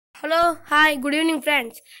Hello hi good evening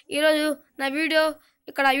friends. ఈరోజు నా video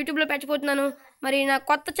ఇక్కడ యూట్యూబ్లో పెట్టబోతున్నాను. మరి నా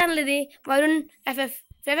కొత్త ఛానల్ ఇది Varun FF.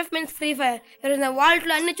 FF means free fire. ఈరోజు నా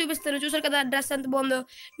వాల్ట్లో అన్నీ చూపిస్తాను. చూసారు కదా డ్రెస్ ఎంత బాగుందో.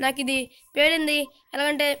 నాకు ఇది పేరింది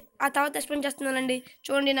ఎలాగంటే ఆ తర్వాత ఎక్స్ప్లెయిన్ చేస్తున్నానండి.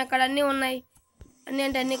 చూడండి నాకు అక్కడ అన్నీ ఉన్నాయి. అన్నీ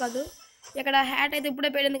అంటే అన్నీ కాదు. ఇక్కడ హ్యాట్ అయితే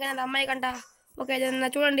ఇప్పుడే పేరింది కానీ అది అమ్మాయి కంట. ఓకే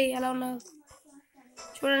చూడండి ఎలా ఉన్నావు.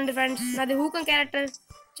 చూడండి ఫ్రెండ్స్, నాది హూకం క్యారెక్టర్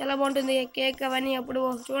చాలా బాగుంటుంది. కేక్ అవన్నీ అప్పుడు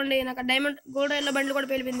చూడండి నాకు డైమండ్ గోల్డ్ ఎల్లో బండిల్ కూడా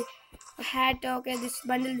పేలిపోయింది. హ్యాట్ ఓకే దిస్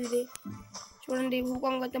బండిల్ ఇది చూడండి.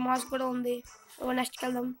 హూకాంగ్ అయితే మాస్క్ కూడా ఉంది. నెక్స్ట్కి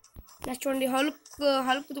వెళ్దాం. నెక్స్ట్ చూడండి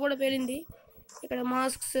హల్క్ కూడా పేలింది. ఇక్కడ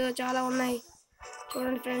మాస్క్స్ చాలా ఉన్నాయి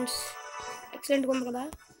చూడండి ఫ్రెండ్స్. ఎక్సలెంట్గా ఉంది కదా.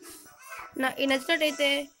 ఈ నచ్చినట్టయితే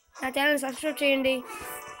నా ఛానల్ సబ్స్క్రైబ్ చేయండి,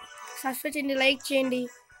 లైక్ చేయండి,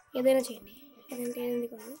 ఏదైనా చేయండి. ఏదైంది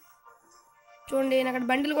కాదు. చూడండి నాకు అక్కడ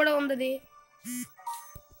బండిల్ కూడా ఉంది.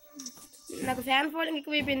 నాకు ఫ్యాన్ ఫాలోయింగ్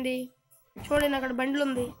ఎక్కువైపోయింది. చూడండి నాకు అక్కడ బండిల్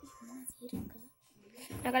ఉంది.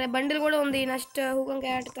 నాకు అక్కడ బండిల్ కూడా ఉంది. Next హూకం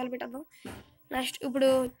carrot తలపెట్టద్దాం. నెక్స్ట్ ఇప్పుడు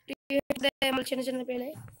చిన్న చిన్న పేలే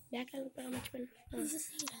మర్చిపోయాను.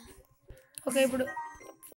 ఓకే ఇప్పుడు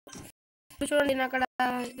చూడండి నాకు అక్కడ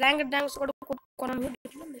ర్యాంక్స్ కూడా కొన్నాను.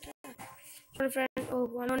 చూడండి ఫ్రెండ్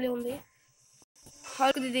వన్ ఓన్లీ ఉంది.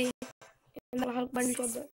 హల్క్ ఇది హల్క్ బండిల్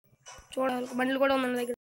చూద్దాం. హల్క్ బండిల్ కూడా ఉంది నా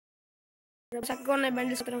దగ్గర. చక్కగా ఉన్నాయి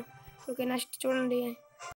బండిల్స్. ఓకే నెక్స్ట్ చూడండి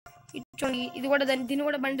ఇది కూడా దీని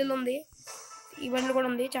కూడా బండిల్ ఉంది. ఈ బండిల్ కూడా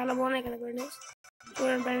ఉంది. చాలా బాగున్నాయి కదా బండిల్స్.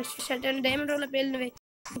 చూడండి ఫ్రెండ్స్ షర్ట్ అండ్ డైమండ్ రోడ్లో పేలినవి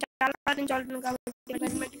చాలా నుంచి ఆడుతున్నాను కాబట్టి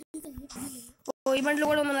ఈ బండిల్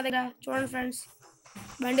కూడా ఉంది నా దగ్గర. చూడండి ఫ్రెండ్స్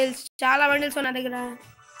బండిల్స్ చాలా బండిల్స్ ఉన్నాయి నా దగ్గర.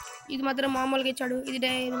 ఇది మాత్రం మామూలుగా ఇచ్చాడు.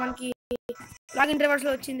 ఇది మనకి లాగిన్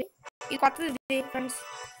రివర్స్లో వచ్చింది. ఇది కొత్తది ఫ్రెండ్స్.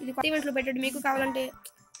 ఇది కొత్త ఈవెంట్లో పెట్టాడు. మీకు కావాలంటే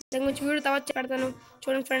దాని గురించి వీడియో తర్వాత పెడతాను.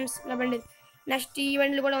 చూడండి ఫ్రెండ్స్ నా బండిల్. నెక్స్ట్ ఈ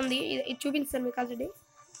బండిల్ కూడా ఉంది. ఇది చూపిస్తాను మీకు ఆల్రెడీ.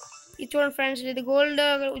 ఇది చూడండి ఫ్రెండ్స్, ఇది గోల్డ్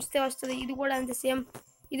ఉచితే వస్తుంది. ఇది కూడా అంతే సేమ్.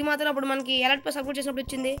 ఇది మాత్రం అప్పుడు మనకి ఎలర్ట్ ప్లస్ అప్లోడ్ చేసినప్పుడు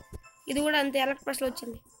వచ్చింది. ఇది కూడా అంతే ఎలర్ట్ ప్లస్లో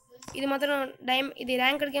వచ్చింది. ఇది మాత్రం ఇది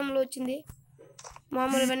ర్యాంకర్ గేమ్లో వచ్చింది.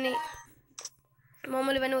 మామూలు ఇవన్నీ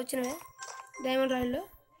వచ్చినవే డైమండ్ రాయల్లో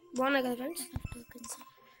బాగున్నాయి కదా ఫ్రెండ్స్.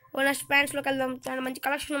 నెక్స్ట్ ప్యాంట్స్లోకి వెళ్దాం. చాలా మంచి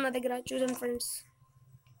కలెక్షన్ ఉంది నా దగ్గర. చూడండి ఫ్రెండ్స్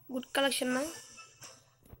గుడ్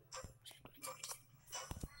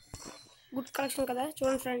కలెక్షన్ కదా.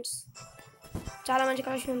 చూడండి ఫ్రెండ్స్ చాలా మంచి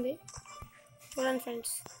కలెక్షన్ ఉంది. చూడండి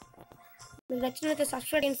ఫ్రెండ్స్ మీకు నచ్చినట్లయితే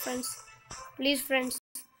సబ్స్క్రైబ్ చేయండి ఫ్రెండ్స్, ప్లీజ్ ఫ్రెండ్స్.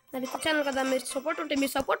 నాది కొత్త ఛానల్ కదా, మీరు సపోర్ట్ ఉంటే మీ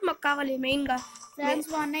సపోర్ట్ మాకు కావాలి మెయిన్గా.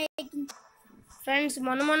 ఫ్రెండ్స్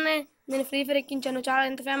మొన్నే నేను ఫ్రీ ఫైర్ ఎక్కించాను. చాలా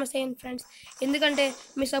ఎంత ఫేమస్ అయ్యింది ఫ్రెండ్స్. ఎందుకంటే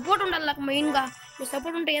మీ సపోర్ట్ ఉండాలి నాకు మెయిన్గా. మీ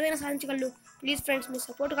సపోర్ట్ ఉంటే ఏదైనా సాధించగలరు. ప్లీజ్ ఫ్రెండ్స్ మీ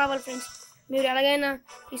సపోర్ట్ కావాలి ఫ్రెండ్స్. మీరు ఎలాగైనా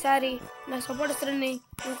ఈసారి నాకు సపోర్ట్ ఇస్తారని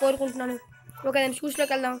నేను కోరుకుంటున్నాను. ఓకే నేను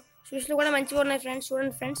షూస్లోకి వెళ్దాం. షూస్లో కూడా మంచిగా ఉన్నాయి ఫ్రెండ్స్.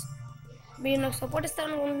 చూడండి ఫ్రెండ్స్ మీరు నాకు సపోర్ట్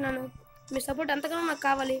ఇస్తారనుకుంటున్నాను. మీ సపోర్ట్ ఎంతగానో నాకు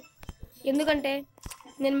కావాలి. ఎందుకంటే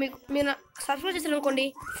మీరు సబ్స్క్రైబ్ చేశాను అనుకోండి,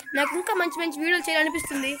 నాకు ఇంకా మంచి వీడియోలు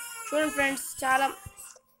చేయాలనిపిస్తుంది. చూడండి ఫ్రెండ్స్ చాలా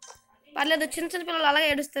పర్లేదు. చిన్న పిల్లలు అలాగే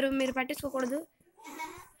ఏడుస్తారు, మీరు పట్టించుకోకూడదు.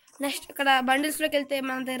 నెక్స్ట్ ఇక్కడ బండిల్స్లోకి వెళ్తే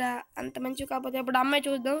మన దగ్గర అంత మంచివి కాకపోతే ఇప్పుడు అమ్మాయి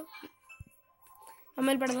చూద్దాం.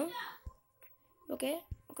 అమ్మాయిని పెడదాం. ఓకే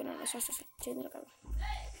చేంజ్ కదా.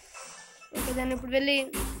 ఓకే దాన్ని ఇప్పుడు వెళ్ళి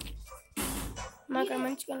మాకు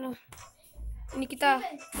మంచిగా నిఖిత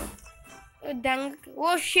ఓ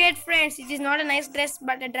షేట్ friends it is not a nice dress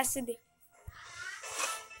but dress ఇది.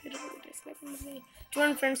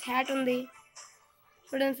 చూడండి ఫ్రెండ్స్ హ్యాట్ ఉంది.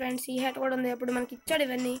 చూడండి ఫ్రెండ్స్ ఈ హ్యాట్ కూడా ఉంది. అప్పుడు మనకి ఇచ్చాడు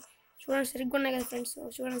ఇవన్నీ. చూడండి సరిగ్గా ఉన్నాయి కదా ఫ్రెండ్స్.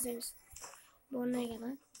 చూడండి ఫ్రెండ్స్ బాగున్నాయి కదా.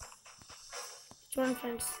 చూడండి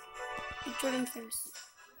ఫ్రెండ్స్ ఇది చూడండి ఫ్రెండ్స్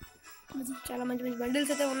చాలా మంచి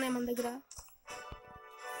బండిల్స్ అయితే ఉన్నాయి మన దగ్గర.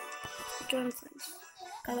 చూడండి ఫ్రెండ్స్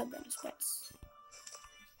కలర్ బండిల్స్ స్పెట్స్.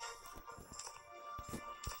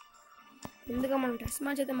 ముందుగా మనం డ్రెస్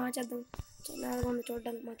మార్చేద్దాం. చాలా బాగుంది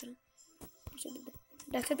చూడడానికి మాత్రం.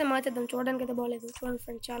 డ్రెస్ అయితే మార్చేద్దాం. చూడడానికి అయితే బాగలేదు. చూడండి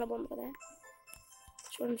ఫ్రెండ్స్ చాలా బాగుంది కదా.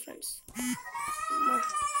 చూడండి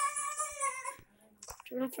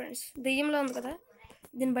ఫ్రెండ్స్ దెయ్యంలో ఉంది కదా.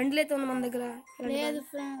 దీని బండిల్ అయితే ఉంది మన దగ్గర.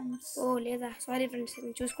 ఓ లేదా సారీ ఫ్రెండ్స్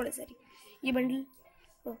నేను చూసుకోలేదు సరే. ఈ బండిల్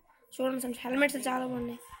చూడండి ఫ్రెండ్స్ హెల్మెట్స్ చాలా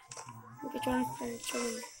బాగున్నాయి. ఓకే చూడండి ఫ్రెండ్స్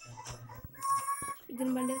చూడండి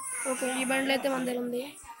దీని బండిల్. ఓకే ఈ బండిల్ అయితే మన దగ్గర ఉంది.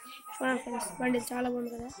 చూడండి ఫ్రెండ్స్ బండిల్ చాలా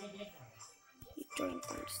బాగుంది కదా. చూడండి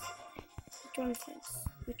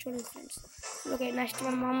ఫ్రెండ్స్ ఓకే నెక్స్ట్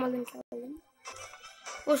మనం మామూలు దీనికి వెళ్దాం.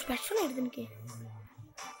 ఓ స్పెట్స్ ఉన్నాయి దీనికి.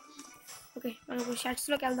 ఓకే మనకు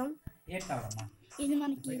షర్ట్స్లోకి వెళ్దాం. ఇది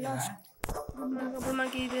మనకి ఇప్పుడు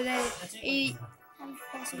మనకి ఈ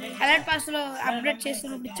అలర్ట్ పాస్లో అప్డేట్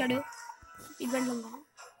చేస్తున్నప్పుడు ఇచ్చాడు. ఈ బండిల్ ఉందా.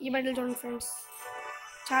 ఈ బండిల్ చూడండి ఫ్రెండ్స్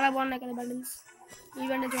చాలా బాగున్నాయి కదా బండిల్స్. ఈ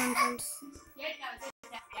బండిల్ చూడండి ఫ్రెండ్స్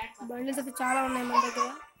బండిల్స్ అయితే చాలా ఉన్నాయి మన దగ్గర.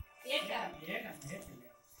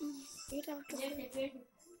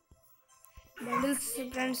 బండిల్స్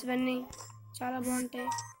ఫ్రెండ్స్ ఇవన్నీ చాలా బాగుంటాయి.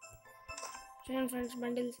 చూడండి ఫ్రెండ్స్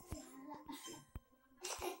బండిల్స్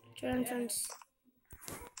చూడండి ఫ్రెండ్స్.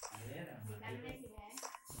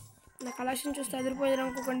 నా కలెక్షన్ చూస్తే అదిరిపోయారు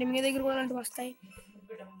అనుకోకండి. మీ దగ్గర కూడా అలాంటివి వస్తాయి.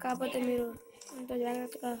 కాకపోతే మీరు ఎంతో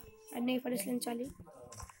జాగ్రత్తగా అన్నీ పరిశీలించాలి.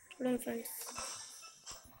 చూడండి ఫ్రెండ్స్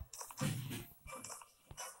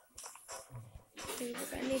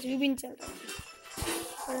అన్నీ చూపించాలి.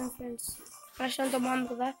 చూడండి ఫ్రెండ్స్ కలెక్షన్ అంతా బాగుంది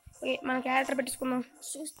కదా. ఓకే మన క్యారెక్టర్ పెట్టించుకుందాం.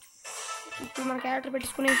 ఇప్పుడు మన క్యారెక్టర్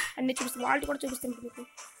పెట్టించుకుని అన్నీ చూపిస్తాం. వాళ్ళు కూడా చూపిస్తాం మీకు.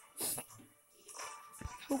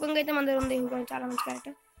 హుకంగా అయితే మన దగ్గర ఉంది. హుకంగా చాలా మంచి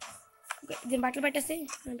క్యారెక్టర్. ఓకే దీని బట్టలు పెట్టేసి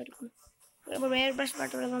మనం పెట్టుకుందాం. ఇప్పుడు వేరే బ్రష్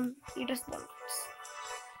పెట్టడం ఈ డ్రెస్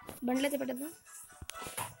బండ్లు అయితే పెట్టేద్దాం.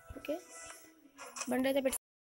 ఓకే బండి అయితే